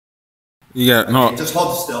Yeah, no. Okay, just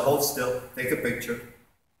hold still, take a picture.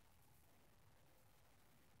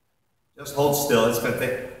 Just hold still, it's gonna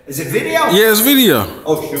take, is it video? Yeah, it's video.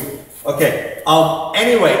 Oh shoot, okay.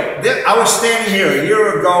 Anyway, I was standing here a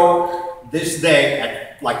year ago this day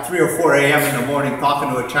at like 3 or 4 a.m. in the morning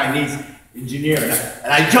talking to a Chinese engineer,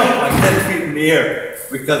 and I jumped like 10 feet in the air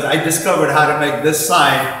because I discovered how to make this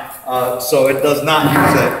sign so it does not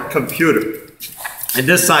use a computer. And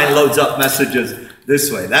this sign loads up messages this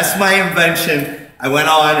way. That's my invention. I went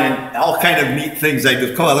on and all kind of neat things I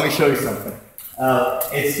do. Come on, let me show you something.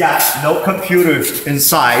 It's got no computer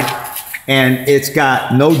inside, and it's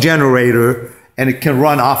got no generator, and it can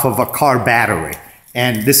run off of a car battery.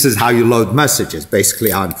 And this is how you load messages,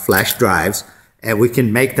 basically on flash drives. And we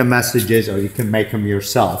can make the messages, or you can make them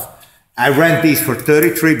yourself. I rent these for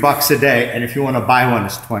 33 bucks a day, and if you want to buy one,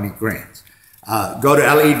 it's 20 grand. Go to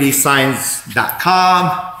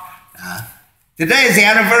ledsigns.com. Today is the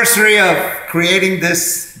anniversary of creating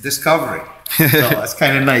this discovery. So that's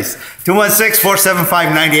kind of nice.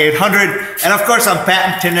 216-475-9800. And of course, I'm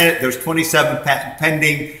patenting it. There's 27 patent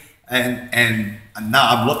pending. And now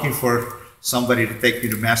I'm looking for somebody to take me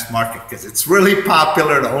to mass market because it's really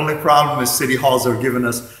popular. The only problem is city halls are giving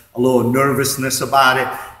us a little nervousness about it,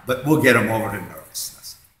 but we'll get them over the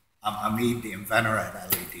nervousness. I'm Ede, the inventor at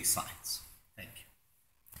LED Signs.